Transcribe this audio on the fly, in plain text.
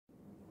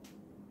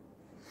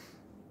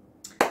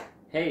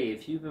Hey,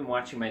 if you've been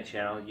watching my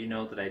channel, you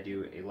know that I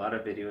do a lot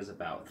of videos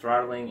about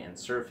throttling and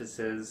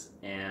surfaces,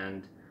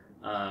 and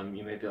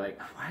you may be like,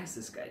 why is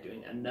this guy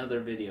doing another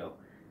video?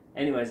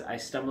 Anyways, I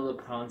stumbled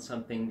upon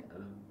something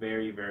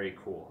very, very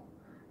cool.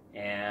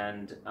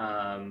 And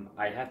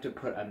I have to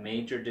put a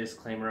major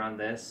disclaimer on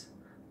this,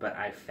 but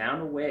I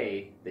found a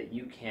way that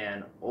you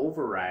can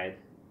override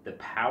the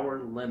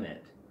power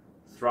limit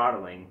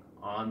throttling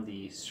on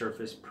the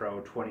Surface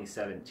Pro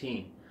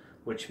 2017,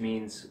 which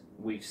means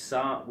we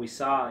saw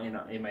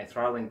in my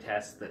throttling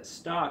test that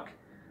stock,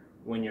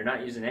 when you're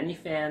not using any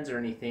fans or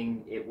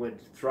anything, it would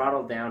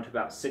throttle down to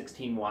about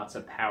 16 watts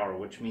of power,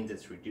 which means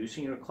it's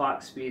reducing your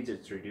clock speeds,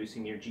 it's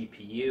reducing your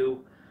GPU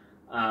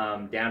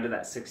down to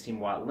that 16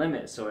 watt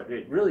limit. So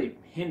it really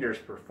hinders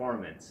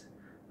performance,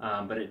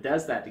 but it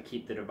does that to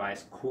keep the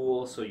device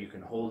cool so you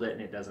can hold it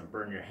and it doesn't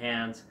burn your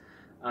hands.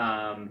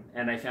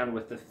 And I found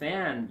with the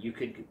fan you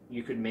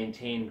could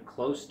maintain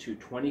close to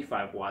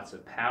 25 watts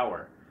of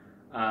power.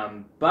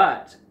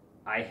 But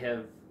I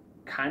have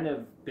kind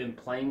of been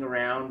playing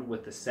around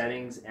with the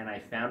settings, and I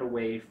found a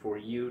way for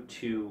you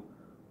to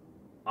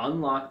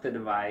unlock the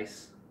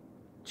device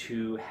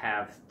to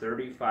have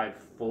 35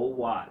 full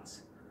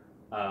watts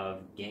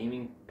of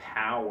gaming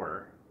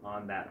power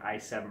on that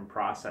i7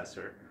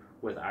 processor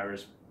with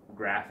Iris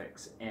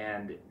graphics.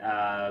 And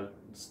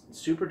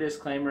super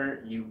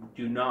disclaimer, you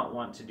do not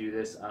want to do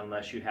this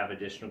unless you have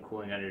additional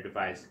cooling on your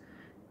device.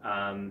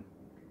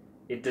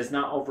 It does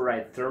not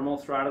override thermal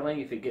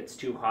throttling. If it gets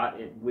too hot,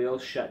 it will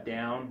shut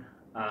down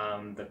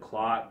the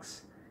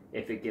clocks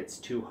if it gets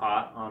too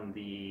hot on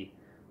the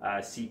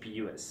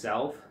CPU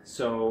itself.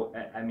 So,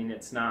 I mean,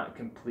 it's not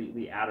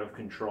completely out of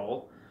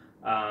control,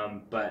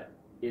 but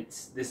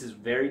this is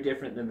very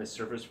different than the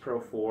Surface Pro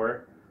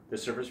 4. The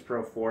Surface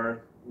Pro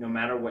 4, no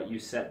matter what you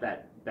set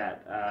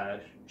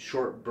that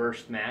short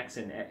burst max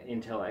in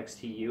Intel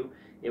XTU,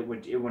 it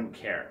wouldn't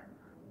care.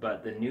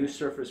 But the new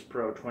Surface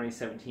Pro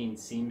 2017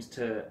 seems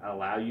to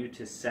allow you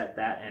to set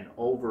that and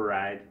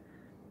override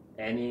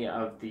any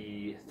of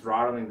the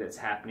throttling that's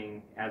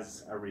happening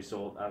as a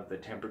result of the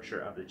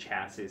temperature of the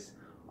chassis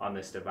on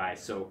this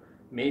device. So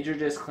major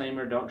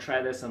disclaimer, don't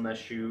try this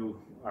unless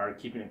you are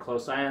keeping a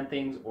close eye on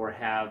things or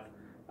have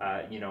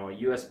a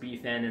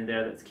USB fan in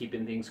there that's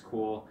keeping things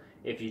cool.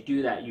 If you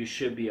do that, you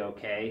should be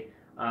okay.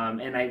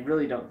 And I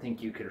really don't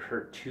think you could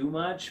hurt too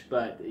much,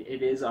 but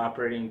it is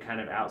operating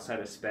kind of outside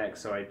of spec,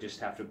 so I just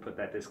have to put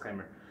that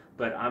disclaimer.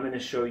 But I'm going to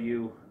show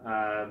you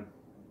a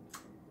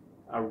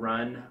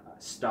run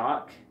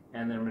stock,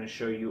 and then I'm going to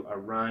show you a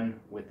run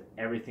with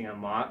everything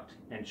unlocked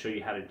and show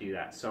you how to do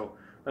that. So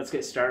let's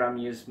get started. I'm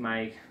going to use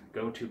my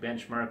go-to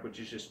benchmark, which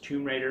is just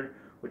Tomb Raider,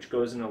 which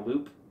goes in a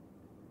loop,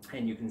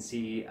 and you can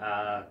see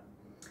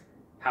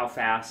how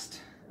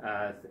fast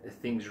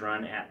things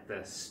run at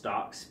the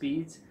stock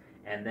speeds,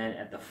 and then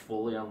at the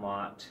fully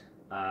unlocked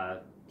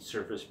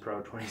Surface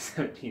Pro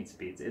 2017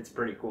 speeds. It's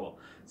pretty cool.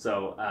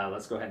 So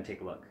let's go ahead and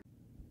take a look.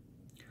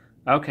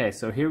 Okay,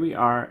 so here we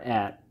are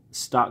at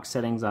stock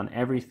settings on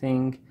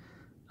everything.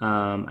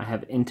 I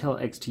have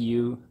Intel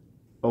XTU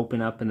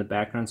open up in the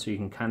background so you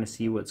can kind of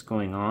see what's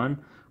going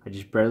on. I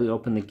just barely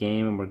opened the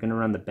game, and we're going to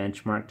run the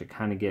benchmark to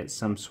kind of get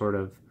some sort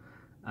of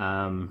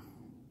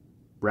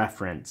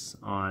reference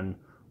on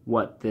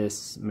what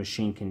this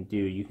machine can do.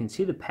 You can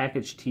see the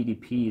packaged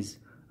TDPs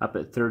up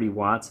at 30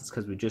 watts. It's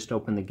because we just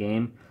opened the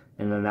game,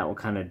 and then that will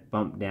kind of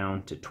bump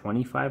down to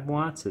 25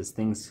 watts as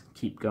things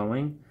keep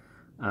going.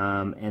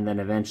 And then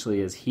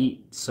eventually, as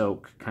heat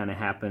soak kind of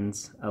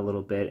happens a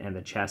little bit and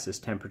the chassis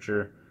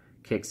temperature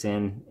kicks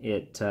in,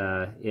 it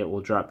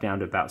will drop down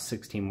to about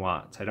 16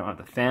 watts. I don't have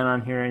the fan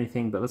on here or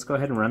anything, but let's go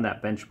ahead and run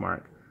that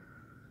benchmark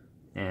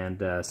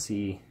and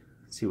see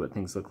what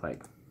things look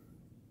like.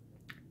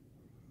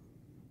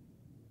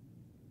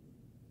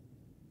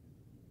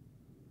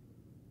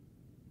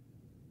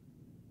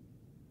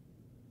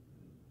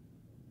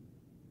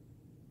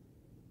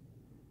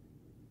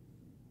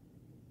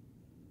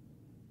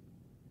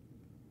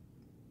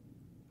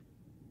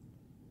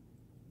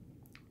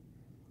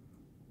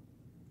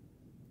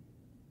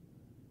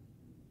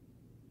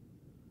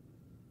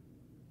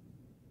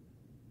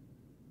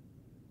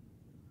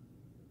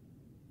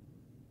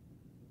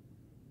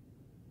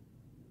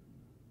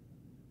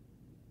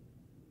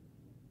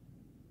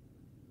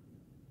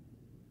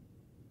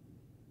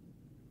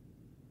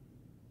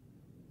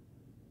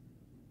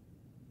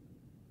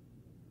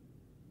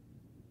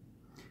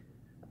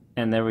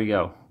 And there we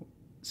go.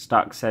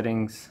 Stock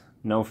settings,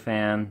 no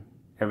fan,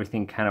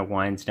 everything kind of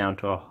winds down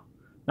to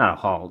not a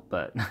halt,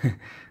 but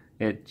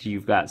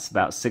you've got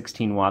about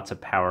 16 watts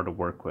of power to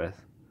work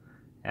with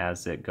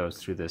as it goes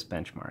through this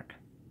benchmark.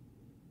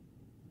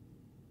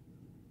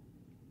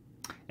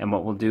 And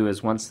what we'll do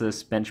is, once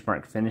this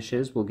benchmark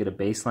finishes, we'll get a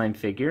baseline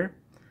figure,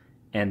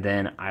 and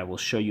then I will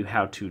show you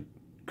how to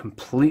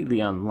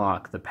completely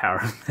unlock the power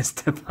of this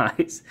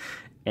device,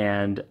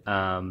 and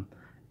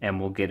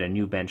we'll get a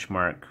new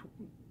benchmark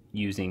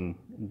using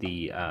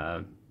the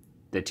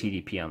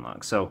TDP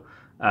unlock. So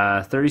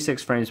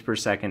 36 frames per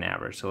second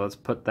average. So let's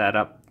put that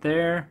up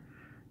there,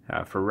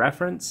 for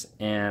reference,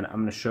 and I'm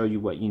going to show you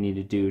what you need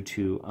to do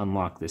to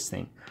unlock this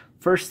thing.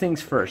 First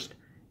things first,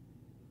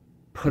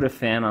 put a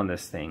fan on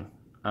this thing.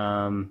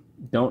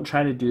 Don't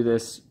try to do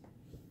this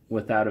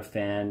without a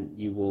fan.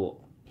 You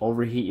will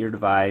overheat your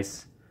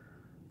device.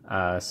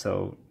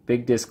 So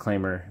big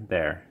disclaimer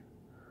there.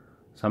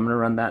 So I'm going to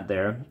run that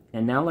there.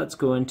 And now let's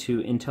go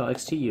into Intel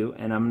XTU,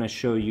 and I'm going to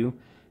show you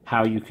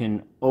how you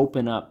can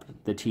open up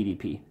the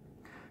TDP.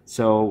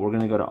 So we're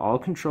going to go to All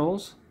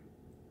Controls,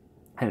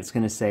 and it's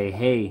going to say,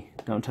 hey,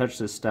 don't touch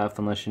this stuff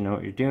unless you know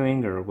what you're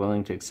doing or are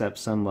willing to accept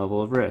some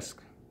level of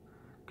risk.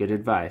 Good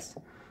advice.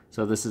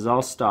 So this is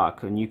all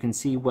stock, and you can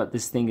see what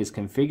this thing is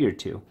configured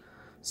to.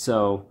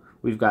 So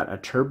we've got a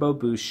Turbo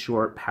Boost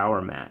Short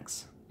Power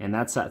Max, and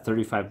that's at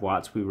 35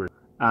 watts.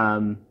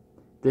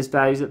 This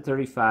value's at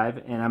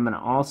 35, and I'm going to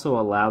also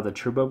allow the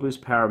Turbo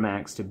Boost Power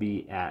Max to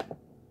be at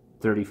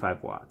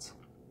 35 watts.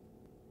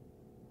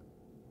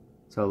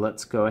 So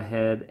let's go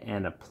ahead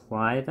and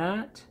apply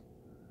that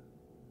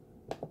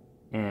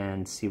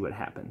and see what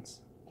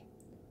happens.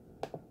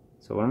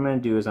 So what I'm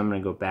going to do is I'm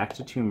going to go back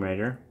to Tomb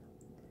Raider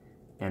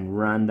and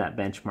run that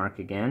benchmark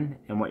again,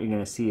 and what you're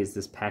going to see is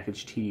this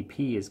package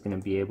TDP is going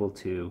to be able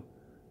to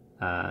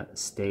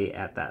stay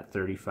at that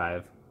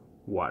 35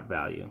 watt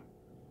value.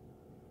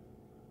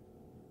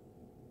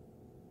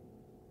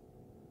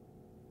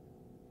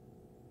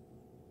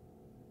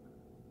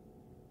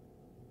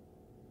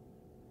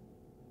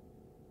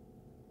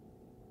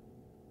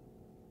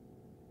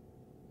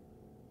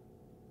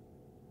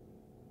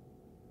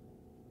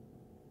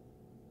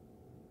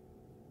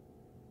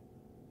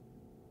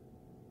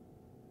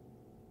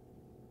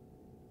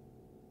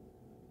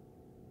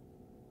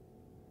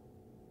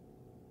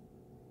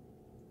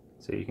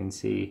 So you can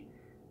see,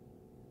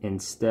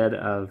 instead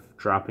of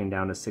dropping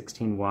down to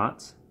 16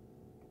 watts,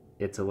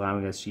 it's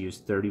allowing us to use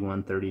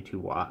 32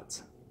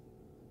 watts,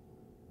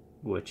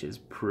 which is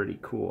pretty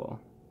cool.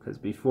 Because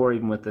before,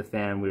 even with the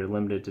fan, we were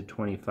limited to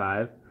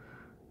 25,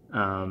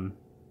 and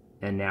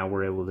now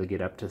we're able to get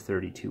up to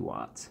 32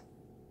 watts.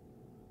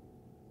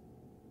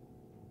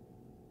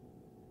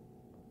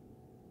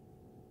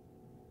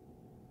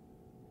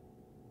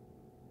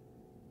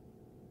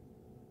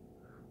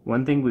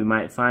 One thing we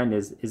might find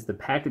is the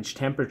package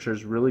temperature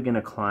is really going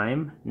to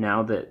climb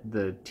now that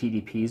the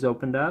TDP's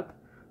opened up.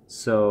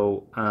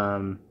 So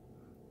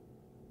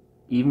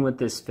even with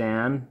this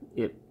fan,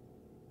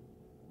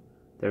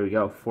 there we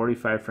go,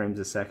 45 frames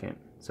a second.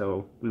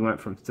 So we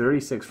went from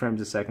 36 frames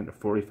a second to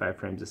 45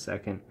 frames a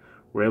second.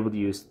 We're able to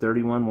use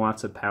 31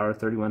 watts of power,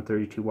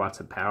 32 watts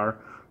of power,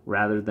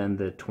 rather than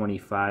the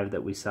 25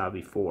 that we saw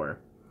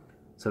before.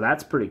 So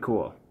that's pretty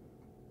cool.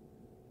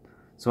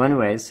 So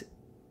anyways,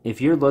 if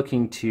you're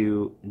looking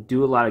to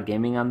do a lot of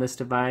gaming on this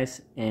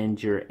device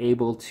and you're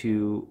able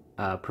to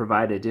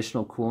provide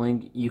additional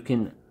cooling, you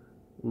can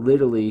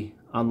literally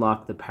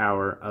unlock the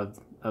power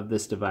of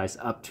this device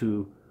up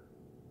to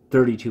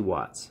 32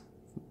 watts,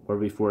 where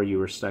before you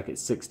were stuck at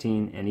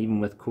 16, and even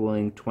with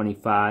cooling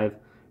 25,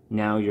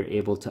 now you're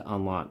able to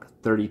unlock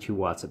 32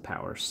 watts of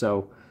power.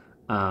 So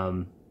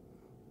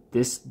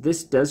this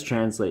does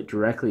translate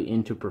directly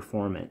into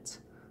performance.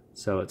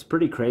 So it's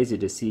pretty crazy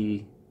to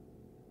see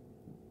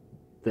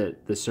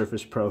the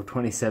Surface Pro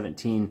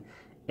 2017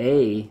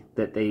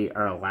 that they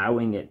are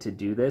allowing it to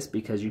do this,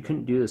 because you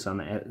couldn't do this on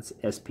the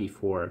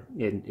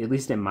SP4, at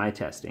least in my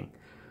testing.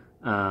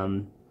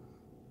 And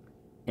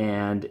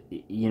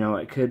you know,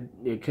 it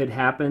could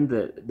happen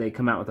that they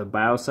come out with a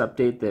BIOS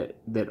update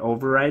that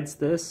overrides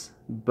this,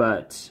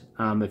 but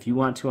if you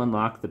want to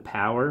unlock the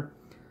power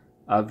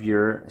of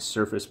your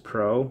Surface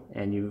Pro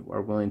and you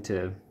are willing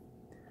to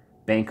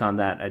bank on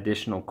that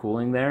additional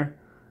cooling there,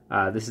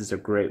 this is a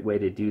great way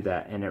to do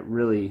that, and it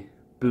really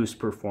boosts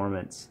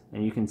performance.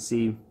 And you can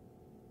see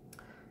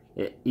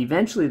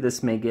eventually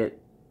this may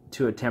get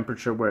to a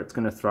temperature where it's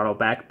going to throttle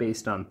back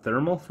based on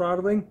thermal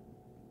throttling,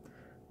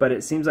 but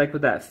it seems like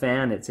with that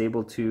fan it's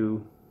able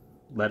to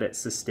let it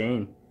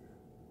sustain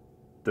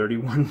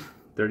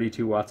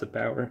 32 watts of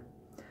power.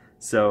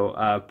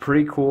 So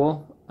pretty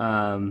cool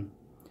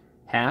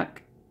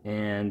hack,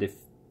 and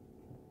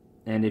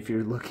if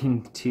you're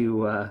looking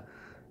to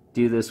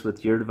do this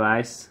with your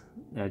device,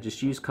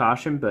 just use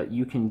caution, but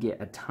you can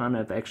get a ton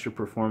of extra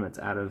performance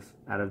out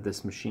of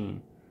this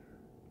machine.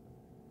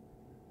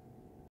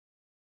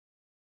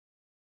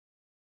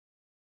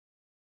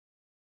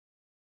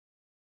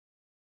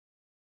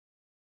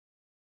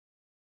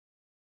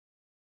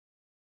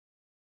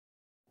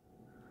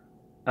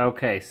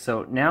 Okay,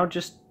 so now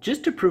just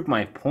to prove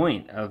my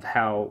point of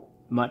how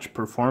much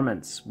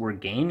performance we're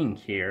gaining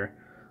here,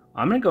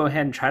 I'm going to go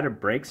ahead and try to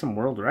break some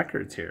world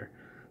records here.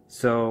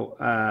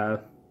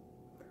 So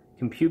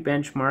compute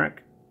benchmark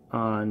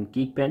on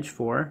Geekbench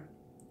 4.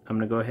 I'm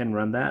going to go ahead and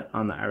run that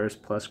on the Iris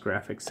Plus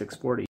Graphics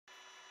 640.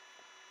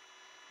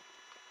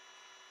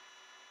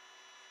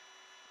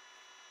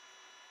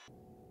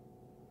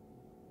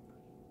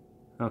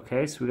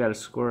 Okay, so we got a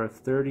score of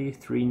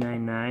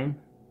 30399.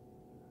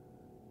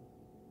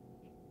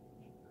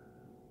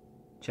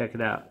 Check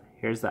it out.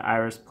 Here's the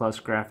Iris Plus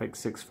Graphics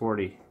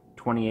 640,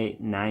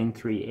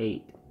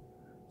 28938.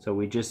 So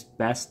we just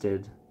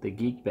bested the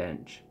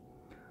Geekbench.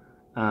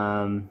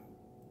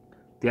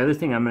 The other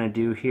thing I'm going to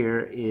do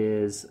here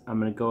is I'm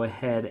going to go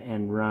ahead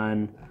and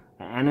run.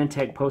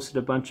 Anantech posted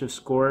a bunch of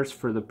scores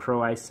for the Pro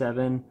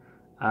i7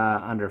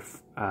 under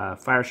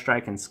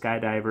Firestrike and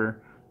Skydiver.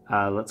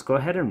 Let's go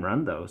ahead and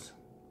run those.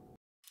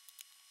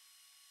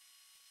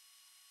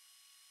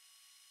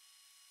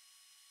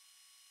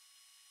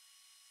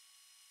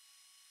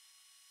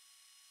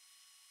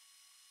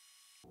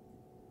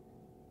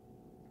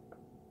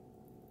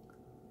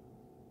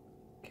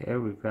 Okay,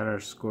 we've got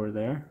our score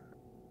there.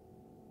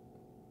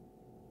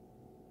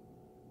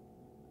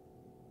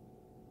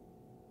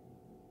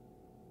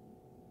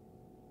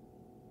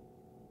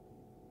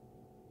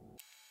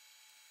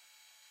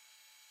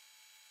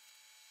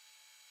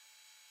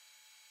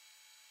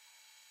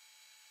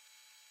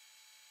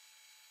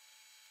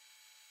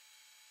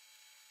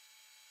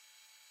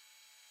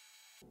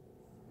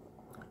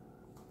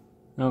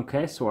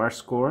 Okay, so our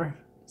score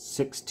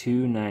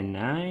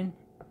 6299.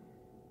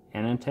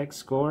 Anantech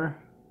score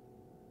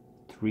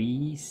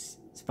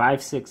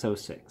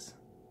 5606.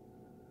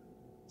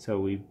 So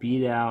we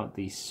beat out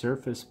the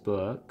Surface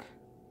Book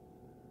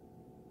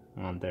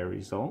on their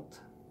result.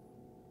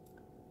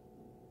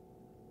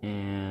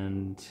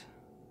 And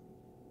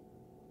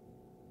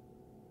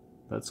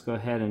let's go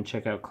ahead and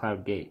check out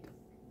CloudGate.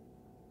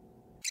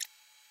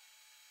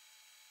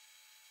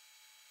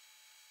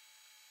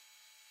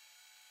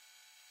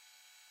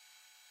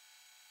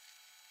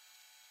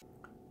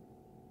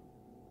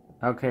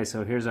 Okay,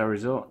 so here's our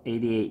result,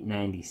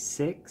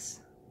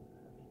 8896,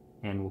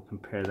 and we'll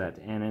compare that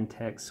to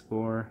Anantech's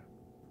score.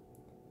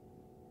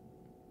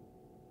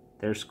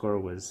 Their score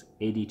was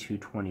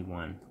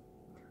 8221.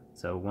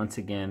 So once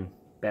again,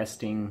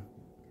 besting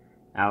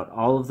out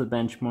all of the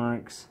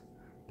benchmarks.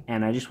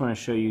 And I just want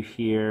to show you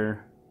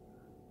here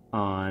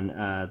on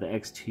the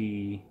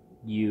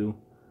XTU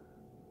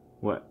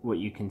what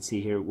you can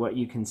see here. What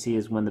you can see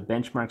is when the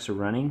benchmarks are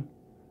running,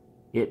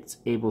 it's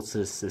able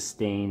to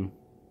sustain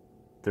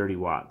 30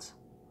 watts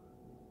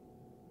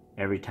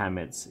every time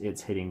it's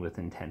hitting with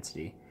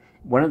intensity.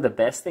 One of the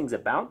best things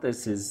about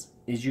this is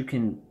you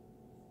can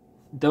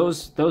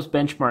those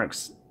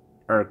benchmarks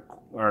are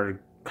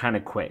kind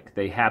of quick.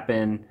 They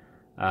happen.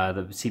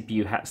 The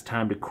CPU has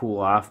time to cool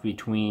off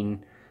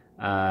between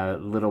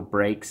little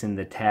breaks in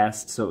the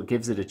test, so it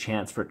gives it a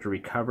chance for it to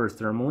recover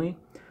thermally,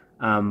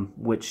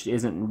 which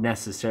isn't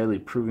necessarily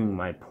proving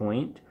my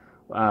point.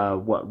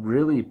 What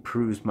really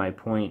proves my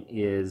point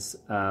is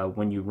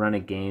when you run a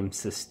game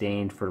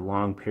sustained for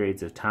long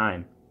periods of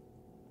time.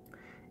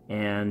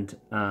 And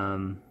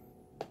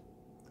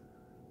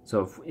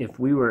so if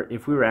we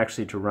were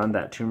actually to run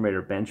that Tomb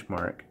Raider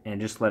benchmark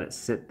and just let it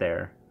sit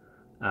there,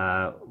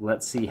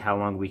 let's see how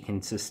long we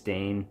can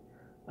sustain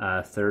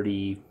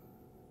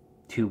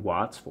 32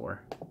 watts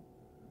for.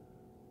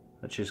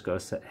 Let's just go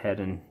ahead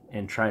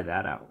and try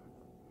that out.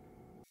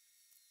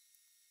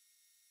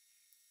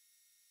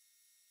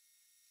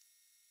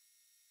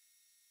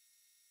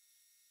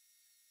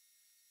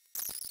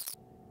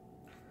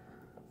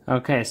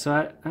 Okay,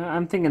 so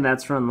I'm thinking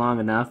that's run long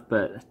enough,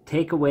 but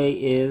takeaway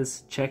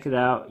is, check it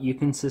out, you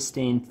can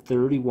sustain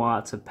 30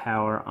 watts of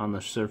power on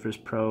the Surface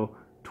Pro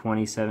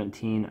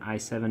 2017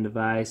 i7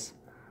 device.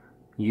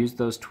 Use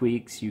those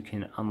tweaks, you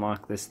can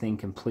unlock this thing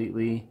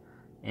completely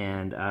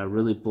and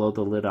really blow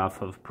the lid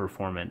off of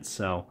performance.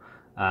 So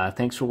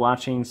thanks for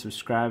watching,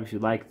 subscribe if you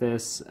like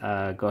this,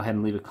 go ahead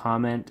and leave a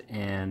comment,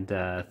 and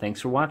thanks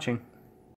for watching.